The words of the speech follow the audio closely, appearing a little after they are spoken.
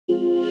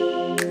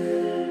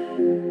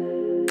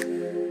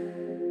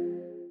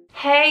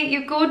Hey,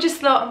 you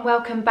gorgeous lot, and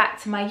welcome back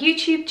to my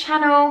YouTube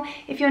channel.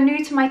 If you're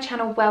new to my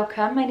channel,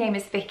 welcome. My name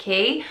is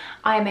Vicky.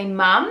 I am a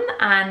mum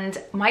and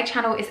my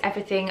channel is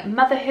everything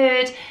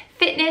motherhood,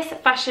 fitness,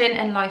 fashion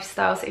and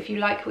lifestyle. So if you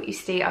like what you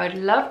see, I would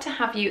love to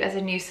have you as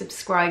a new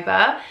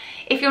subscriber.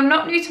 If you're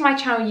not new to my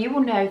channel, you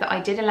will know that I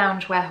did a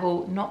loungewear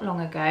haul not long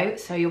ago.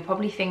 So you're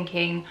probably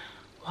thinking,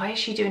 why is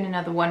she doing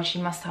another one?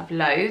 She must have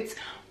loads.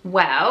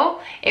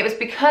 Well, it was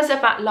because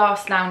of that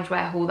last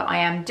loungewear haul that I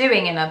am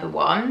doing another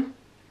one.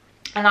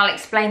 And I'll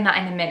explain that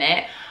in a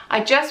minute.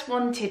 I just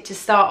wanted to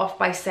start off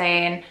by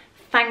saying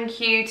thank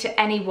you to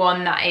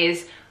anyone that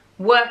is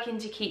working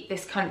to keep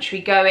this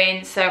country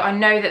going. So I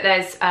know that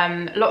there's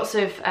lots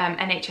of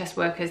NHS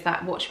workers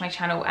that watch my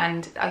channel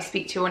and I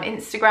speak to on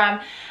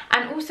Instagram,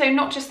 and also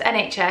not just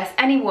NHS,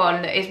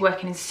 anyone that is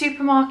working in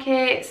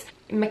supermarkets,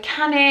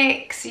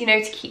 mechanics, you know,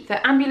 to keep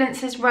the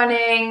ambulances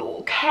running,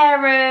 or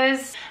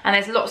carers, and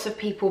there's lots of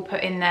people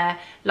putting their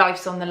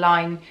lives on the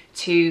line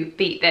to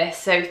beat this.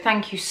 So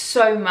thank you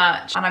so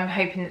much, and I'm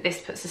hoping that this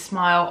puts a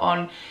smile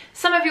on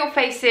some of your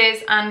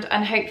faces and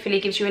hopefully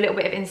gives you a little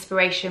bit of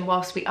inspiration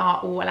whilst we are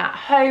all at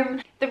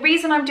home. The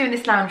reason I'm doing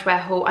this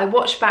loungewear haul, I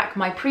watched back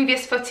my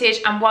previous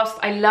footage, and whilst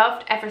I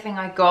loved everything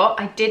I got,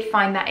 I did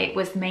find that it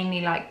was mainly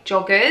like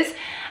joggers,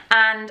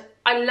 and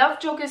I love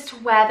joggers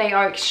to wear. They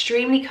are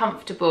extremely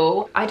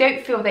comfortable. I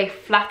don't feel they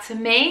flatter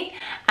me,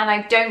 and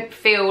I don't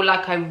feel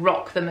like I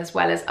rock them as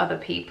well as other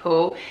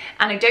people,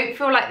 and I don't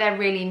feel like they're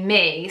really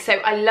me. So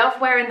I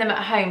love wearing them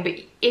at home, but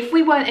if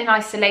we weren't in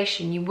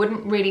isolation, you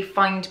wouldn't really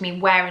find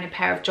me wearing a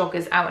pair of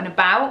joggers out and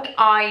about.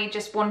 I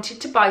just wanted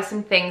to buy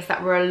some things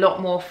that were a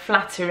lot more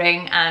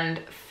flattering and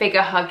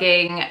figure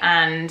hugging,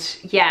 and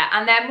yeah,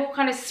 and they're more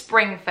kind of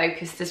spring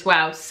focused as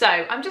well. So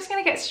I'm just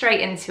gonna get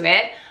straight into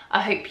it. I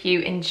hope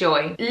you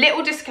enjoy.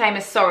 Little disclaimer,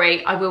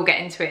 sorry, I will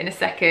get into it in a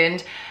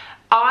second.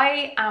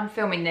 I am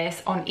filming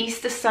this on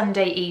Easter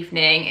Sunday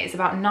evening. It's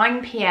about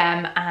 9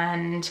 PM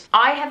and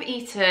I have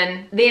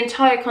eaten the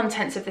entire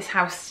contents of this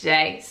house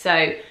today.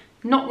 So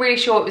not really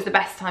sure it was the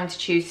best time to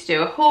choose to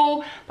do a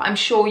haul, but I'm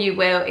sure you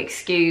will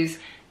excuse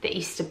the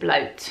Easter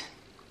bloat.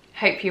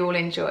 Hope you all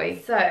enjoy.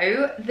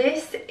 So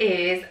this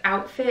is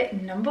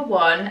outfit number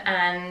one,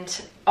 and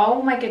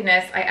oh my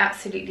goodness, I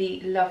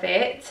absolutely love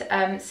it.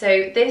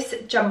 So this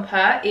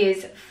jumper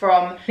is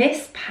from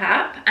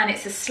Misspap and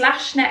it's a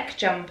slash neck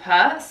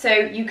jumper. So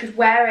you could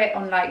wear it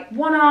on like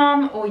one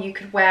arm, or you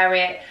could wear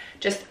it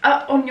just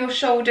up on your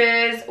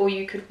shoulders, or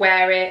you could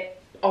wear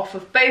it off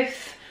of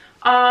both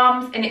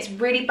arms, and it's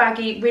really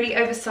baggy, really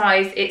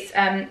oversized. It's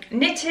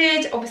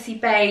knitted, obviously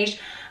beige,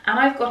 and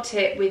I've got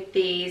it with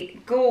these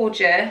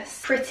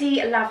gorgeous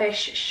Pretty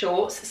Lavish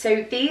shorts.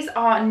 So these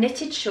are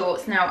knitted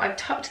shorts. Now I've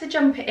tucked the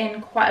jumper in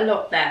quite a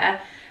lot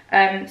there,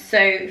 so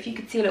if you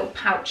could see a little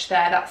pouch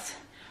there, that's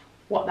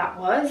what that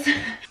was.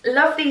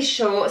 Love these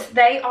shorts.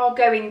 They are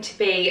going to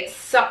be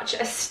such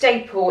a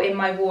staple in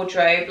my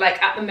wardrobe,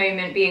 like at the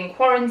moment being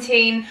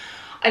quarantine.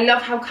 I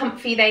love how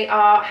comfy they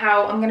are,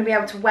 how I'm going to be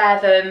able to wear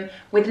them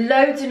with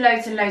loads and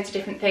loads and loads of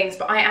different things,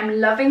 but I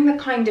am loving the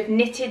kind of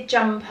knitted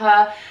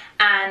jumper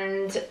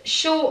and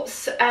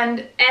shorts,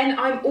 and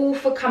I'm all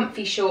for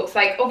comfy shorts.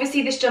 Like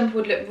obviously this jumper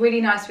would look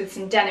really nice with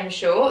some denim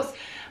shorts,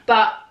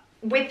 but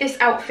with this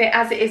outfit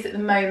as it is at the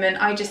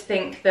moment, I just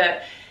think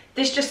that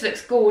this just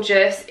looks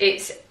gorgeous.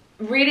 It's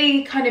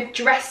really kind of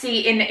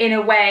dressy in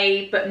a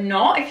way, but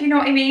not, if you know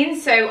what I mean.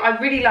 So I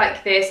really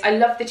like this. I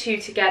love the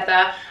two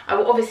together. I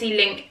will obviously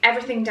link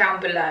everything down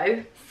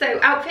below. So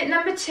outfit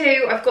number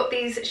two, I've got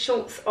these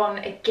shorts on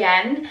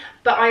again,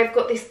 but I've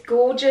got this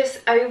gorgeous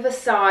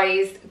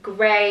oversized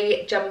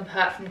grey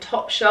jumper from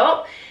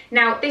Topshop.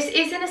 Now this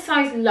is in a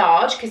size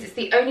large because it's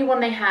the only one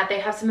they had. They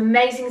have some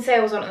amazing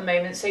sales on at the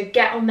moment, so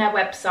get on their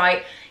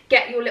website,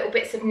 get your little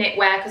bits of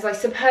knitwear, because I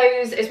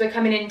suppose as we're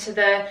coming into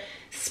the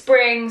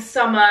spring,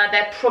 summer,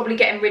 they're probably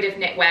getting rid of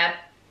knitwear.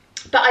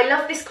 But I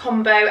love this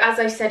combo, as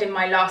I said in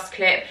my last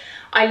clip.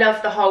 I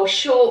love the whole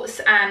shorts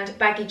and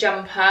baggy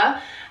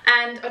jumper.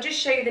 And I'll just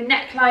show you the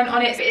neckline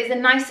on it. So it is a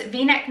nice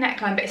V-neck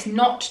neckline, but it's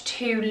not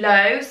too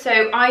low.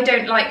 So I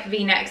don't like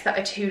V-necks that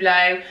are too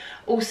low,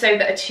 also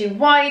that are too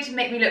wide to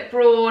make me look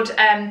broad.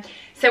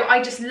 So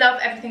I just love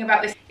everything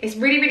about this. It's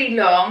really, really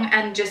long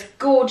and just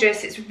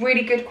gorgeous. It's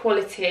really good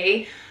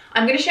quality.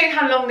 I'm going to show you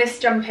how long this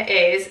jumper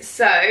is.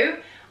 So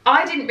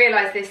I didn't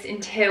realise this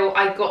until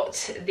I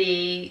got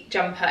the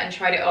jumper and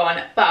tried it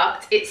on,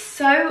 but it's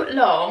so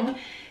long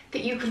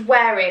that you could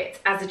wear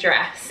it as a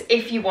dress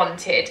if you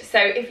wanted. So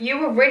if you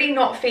were really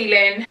not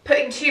feeling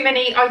putting too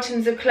many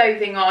items of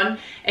clothing on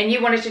and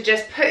you wanted to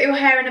just put your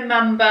hair in a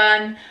mum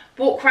bun,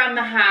 walk around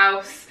the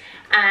house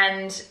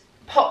and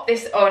pop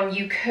this on,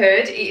 you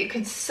could. It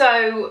could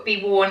so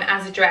be worn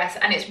as a dress,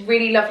 and it's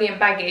really lovely and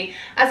baggy.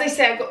 As I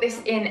say, I've got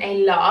this in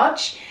a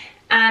large,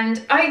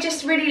 and I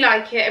just really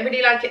like it. I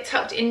really like it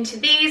tucked into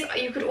these.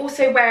 You could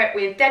also wear it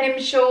with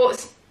denim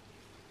shorts.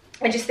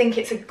 I just think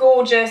it's a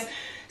gorgeous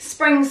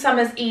spring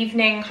summer's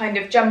evening kind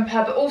of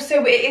jumper, but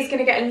also it is going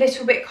to get a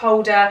little bit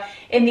colder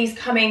in these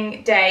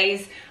coming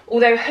days,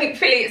 although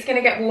hopefully it's going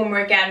to get warmer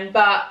again.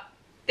 But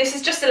This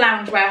is just a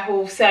loungewear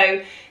haul,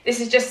 so this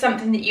is just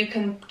something that you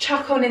can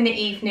chuck on in the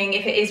evening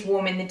if it is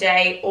warm in the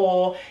day,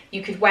 or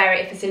you could wear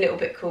it if it's a little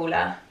bit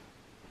cooler.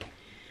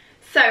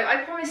 So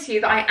I promise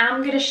you that I am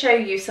going to show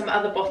you some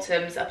other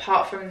bottoms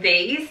apart from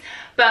these,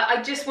 but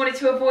I just wanted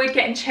to avoid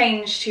getting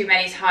changed too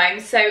many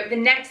times. So the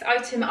next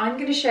item I'm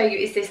going to show you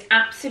is this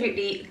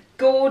absolutely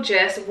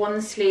gorgeous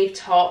one sleeve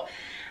top,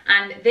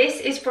 and this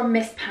is from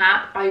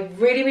Misspap. I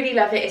really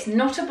love it. It's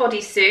not a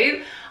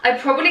bodysuit. I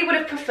probably would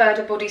have preferred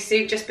a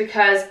bodysuit just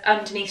because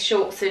underneath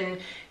shorts and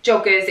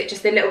joggers it's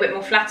just a little bit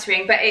more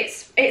flattering, but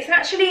it's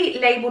actually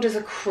labelled as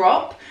a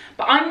crop,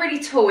 but I'm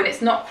really tall and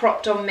it's not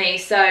cropped on me,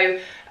 so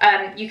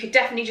you could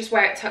definitely just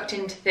wear it tucked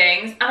into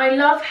things. And I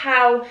love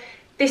how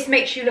this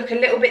makes you look a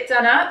little bit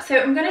done up. So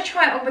I'm going to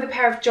try it on with a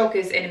pair of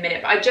joggers in a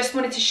minute, but I just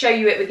wanted to show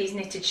you it with these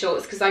knitted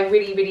shorts because I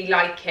really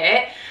like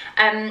it.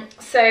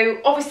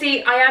 So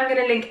obviously I am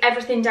going to link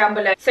everything down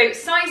below. So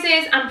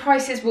sizes and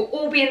prices will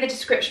all be in the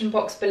description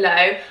box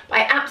below. But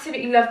I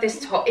absolutely love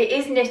this top. It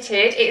is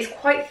knitted, it is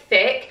quite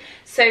thick,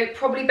 so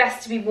probably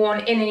best to be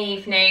worn in an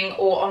evening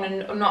or on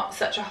a not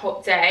such a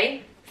hot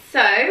day. So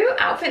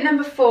outfit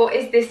number 4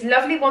 is this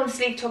lovely one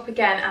sleeve top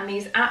again, and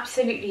these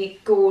absolutely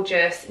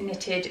gorgeous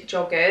knitted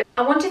joggers.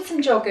 I wanted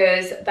some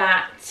joggers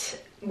that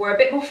were a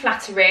bit more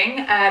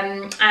flattering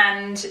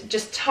and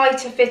just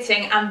tighter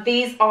fitting, and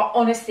these are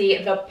honestly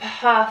the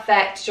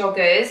perfect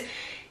joggers.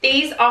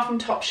 These are from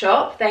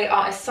Topshop. They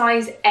are a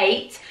size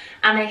 8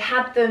 and they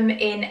had them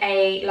in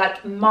a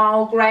like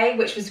marl grey,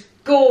 which was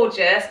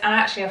gorgeous, and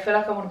actually I feel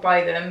like I want to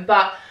buy them,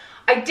 but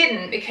I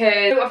didn't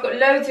because I've got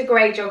loads of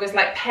grey joggers,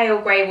 like pale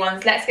grey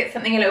ones. Let's get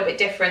something a little bit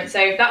different,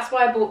 so that's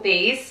why I bought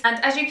these.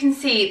 And as you can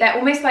see, they're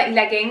almost like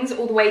leggings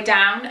all the way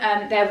down.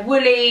 They're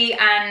woolly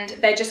and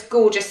they're just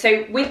gorgeous.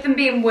 So with them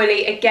being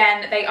woolly,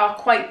 again, they are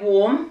quite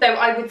warm, so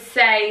I would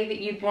say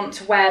that you'd want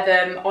to wear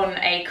them on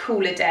a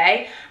cooler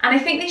day. And I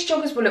think these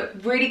joggers will look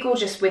really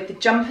gorgeous with the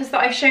jumpers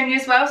that I've shown you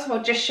as well, so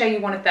I'll just show you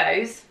one of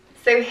those.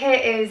 So here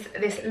is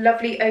this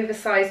lovely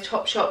oversized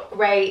Topshop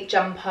grey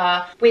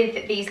jumper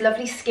with these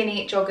lovely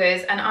skinny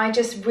joggers, and I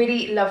just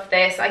really love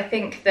this. I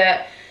think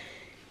that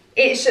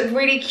it's a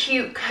really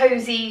cute,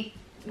 cozy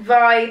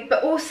vibe,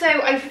 but also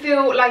I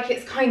feel like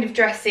it's kind of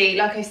dressy.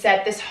 Like I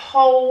said, this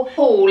whole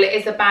haul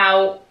is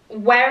about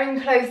wearing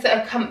clothes that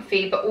are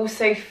comfy but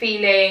also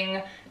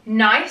feeling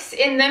nice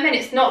in them, and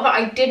it's not that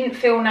I didn't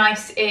feel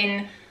nice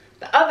in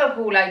the other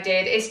haul I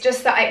did, it's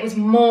just that it was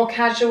more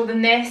casual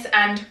than this,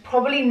 and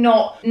probably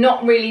not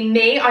really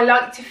me. I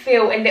like to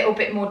feel a little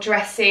bit more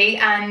dressy,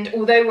 and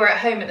although we're at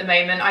home at the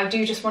moment, I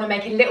do just want to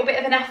make a little bit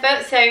of an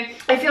effort. So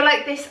I feel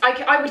like this,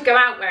 I would go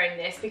out wearing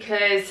this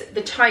because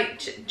the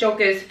tight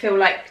joggers feel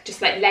like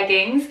just like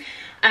leggings.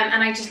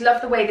 And I just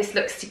love the way this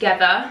looks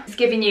together. It's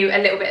giving you a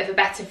little bit of a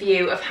better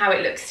view of how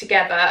it looks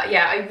together.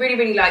 Yeah, I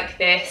really like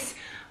this.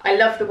 I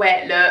love the way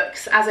it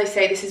looks. As I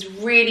say, this is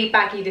really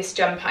baggy, this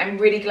jumper. I'm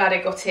really glad I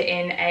got it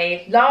in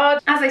a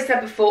large. As I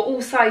said before,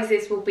 all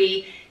sizes will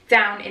be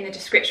down in the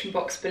description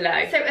box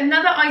below. So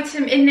another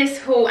item in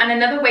this haul and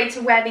another way to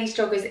wear these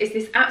joggers is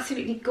this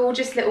absolutely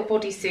gorgeous little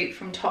bodysuit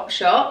from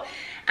Topshop.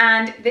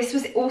 And this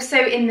was also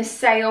in the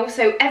sale.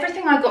 So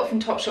everything I got from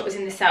Topshop was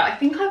in the sale. I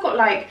think I got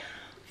like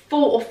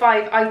 4 or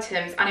 5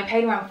 items and I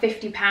paid around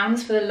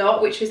 £50 for the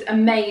lot, which was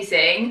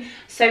amazing.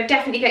 So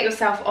definitely get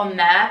yourself on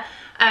there.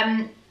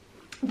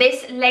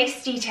 This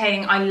lace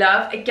detailing I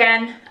love.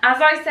 Again,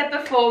 as I said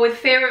before, with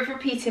fear of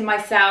repeating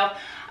myself,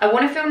 I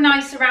want to feel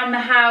nice around the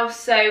house,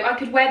 so I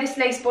could wear this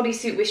lace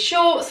bodysuit with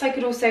shorts. I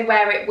could also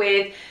wear it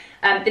with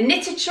the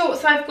knitted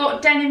shorts I've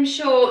got, denim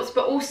shorts,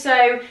 but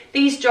also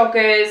these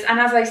joggers. And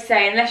as I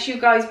say, unless you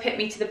guys put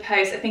me to the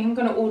post, I think I'm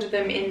going to order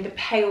them in the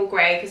pale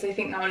grey because I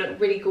think that will look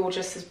really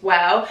gorgeous as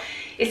well.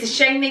 It's a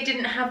shame they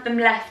didn't have them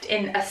left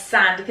in a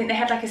sand. I think they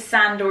had like a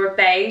sand or a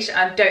beige.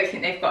 I don't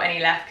think they've got any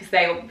left because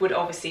they would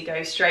obviously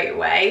go straight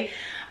away.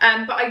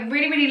 But I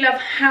really love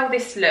how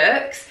this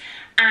looks,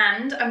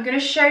 and I'm going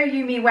to show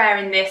you me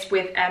wearing this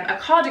with a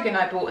cardigan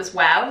I bought as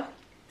well.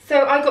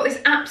 So I got this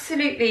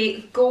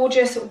absolutely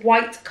gorgeous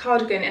white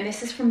cardigan, and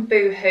this is from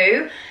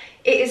Boohoo.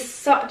 It is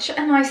such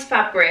a nice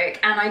fabric,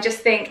 and I just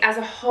think as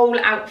a whole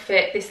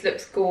outfit this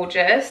looks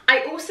gorgeous.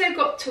 I also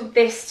got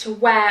this to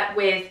wear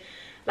with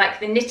like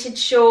the knitted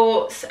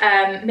shorts,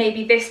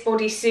 maybe this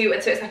bodysuit,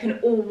 and so it's like an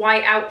all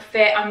white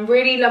outfit. I'm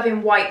really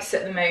loving whites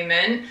at the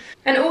moment,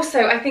 and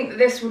also I think that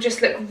this will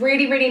just look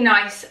really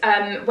nice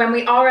when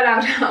we are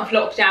allowed out of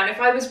lockdown. If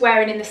I was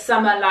wearing in the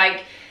summer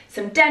like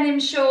some denim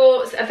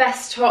shorts, a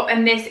vest top,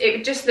 and this, it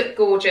would just look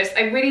gorgeous.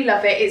 I really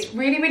love it. It's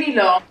really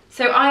long.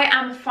 So I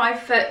am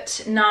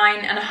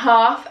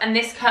 5'9½", and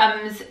this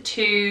comes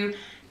to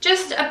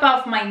just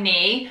above my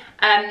knee,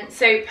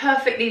 so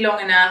perfectly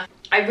long enough.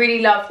 I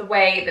really love the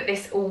way that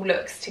this all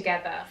looks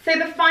together. So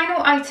the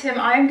final item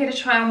I am going to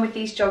try on with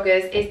these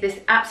joggers is this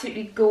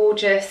absolutely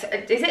gorgeous,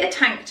 is it a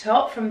tank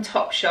top from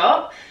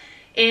Topshop?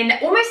 In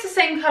almost the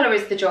same colour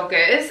as the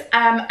joggers,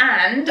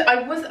 and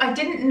I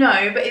didn't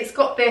know, but it's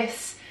got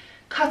this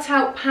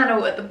cutout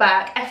panel at the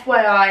back.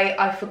 FYI,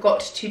 I forgot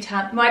to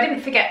tan, well, I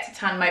didn't forget to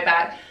tan my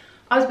back.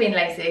 I was being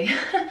lazy.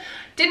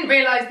 Didn't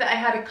realise that I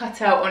had a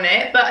cutout on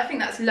it, but I think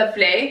that's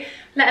lovely.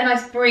 Let a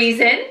nice breeze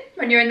in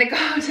when you're in the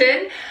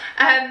garden.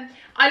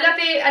 I love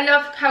it. I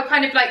love how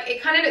kind of like,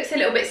 it kind of looks a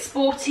little bit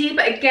sporty,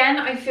 but again,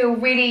 I feel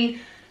really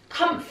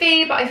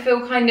comfy, but I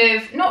feel kind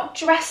of not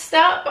dressed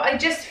up, but I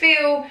just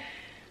feel,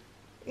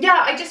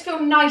 yeah, I just feel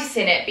nice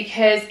in it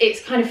because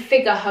it's kind of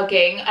figure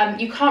hugging.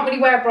 You can't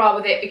really wear a bra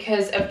with it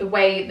because of the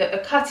way that the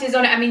cut is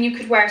on it. I mean, you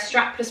could wear a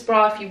strapless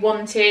bra if you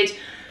wanted,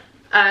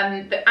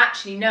 but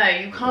actually no,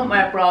 you can't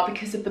wear a bra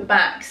because of the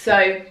back.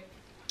 So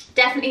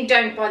definitely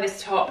don't buy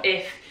this top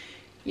if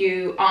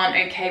you aren't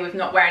okay with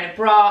not wearing a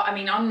bra. I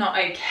mean, I'm not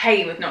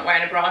okay with not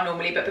wearing a bra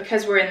normally, but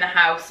because we're in the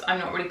house, I'm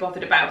not really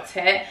bothered about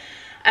it.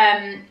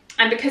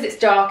 And because it's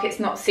dark, it's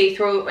not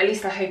see-through, at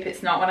least I hope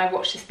it's not. When I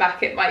watch this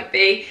back, it might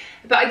be.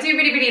 But I do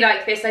really, really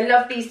like this. I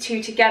love these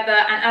two together.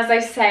 And as I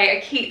say,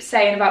 I keep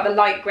saying about the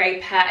light grey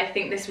pair, I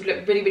think this would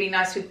look really, really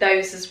nice with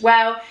those as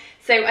well.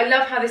 So I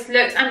love how this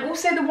looks. And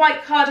also the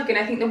white cardigan.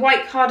 I think the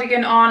white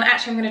cardigan on,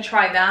 actually I'm going to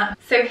try that.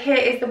 So here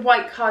is the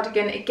white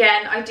cardigan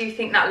again. I do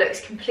think that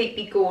looks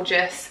completely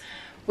gorgeous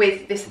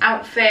with this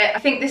outfit. I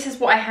think this is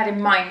what I had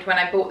in mind when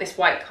I bought this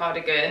white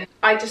cardigan.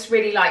 I just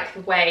really like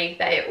the way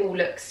that it all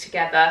looks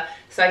together.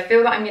 So I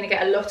feel that I'm going to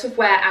get a lot of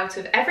wear out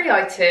of every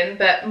item,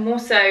 but more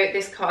so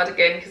this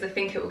cardigan because I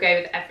think it will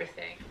go with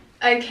everything.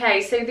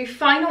 Okay, so the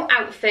final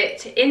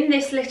outfit in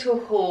this little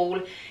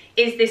haul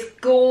is this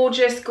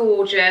gorgeous,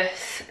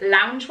 gorgeous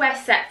loungewear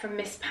set from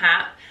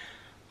Misspap.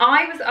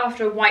 I was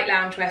after a white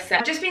loungewear set.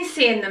 I've just been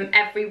seeing them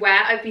everywhere.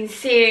 I've been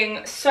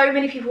seeing so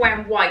many people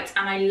wearing white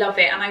and I love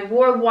it. And I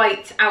wore a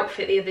white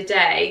outfit the other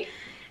day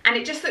and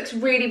it just looks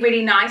really,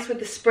 really nice with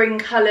the spring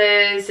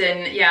colours,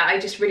 and yeah, I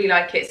just really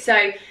like it.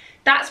 So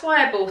that's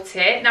why I bought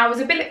it. Now I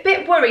was a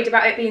bit worried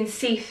about it being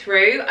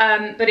see-through,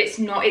 but it's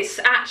not. It's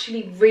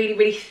actually really,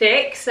 really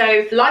thick.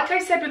 So like I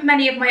said with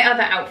many of my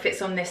other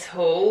outfits on this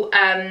haul,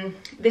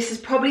 this is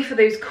probably for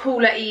those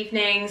cooler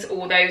evenings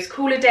or those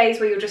cooler days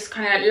where you're just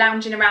kind of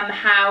lounging around the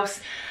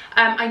house.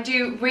 I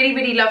do really,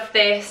 really love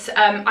this.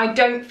 I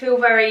don't feel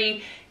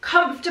very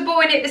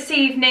comfortable in it this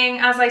evening.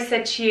 As I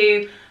said to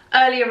you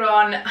earlier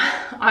on,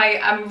 I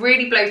am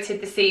really bloated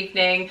this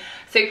evening,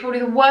 so probably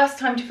the worst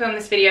time to film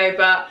this video,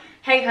 but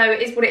hey ho, it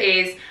is what it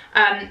is.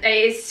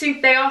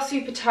 They are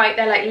super tight.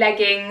 They're like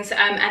leggings,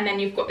 and then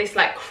you've got this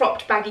like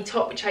cropped baggy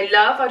top, which I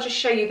love. I'll just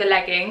show you the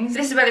leggings.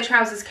 This is where the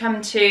trousers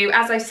come to.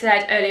 As I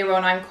said earlier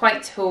on, I'm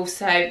quite tall,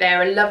 so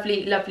they're a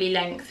lovely, lovely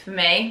length for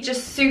me.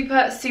 Just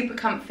super, super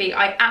comfy.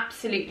 I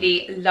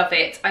absolutely love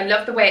it. I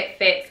love the way it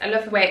fits. I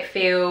love the way it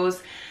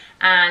feels.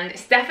 And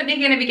it's definitely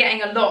going to be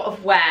getting a lot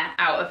of wear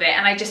out of it.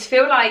 And I just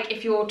feel like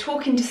if you're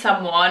talking to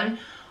someone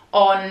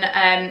on,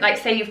 like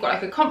say you've got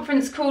like a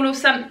conference call or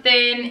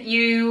something,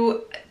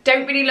 you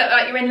don't really look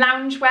like you're in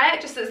loungewear.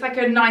 It just looks like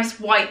a nice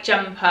white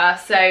jumper.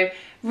 So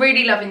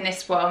really loving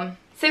this one.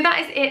 So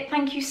that is it.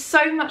 Thank you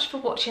so much for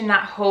watching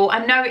that haul.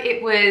 I know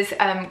it was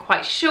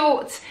quite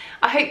short.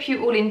 I hope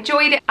you all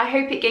enjoyed it. I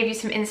hope it gave you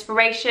some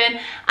inspiration.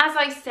 As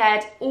I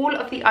said, all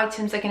of the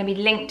items are going to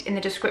be linked in the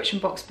description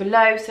box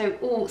below. So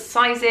all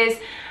sizes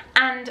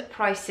and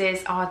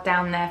prices are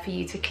down there for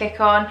you to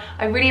click on.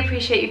 I really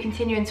appreciate you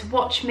continuing to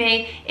watch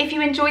me. If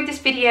you enjoyed this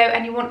video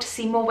and you want to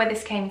see more where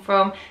this came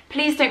from,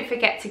 please don't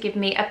forget to give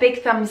me a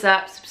big thumbs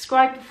up,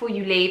 subscribe before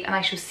you leave, and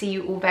I shall see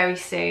you all very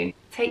soon.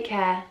 Take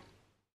care.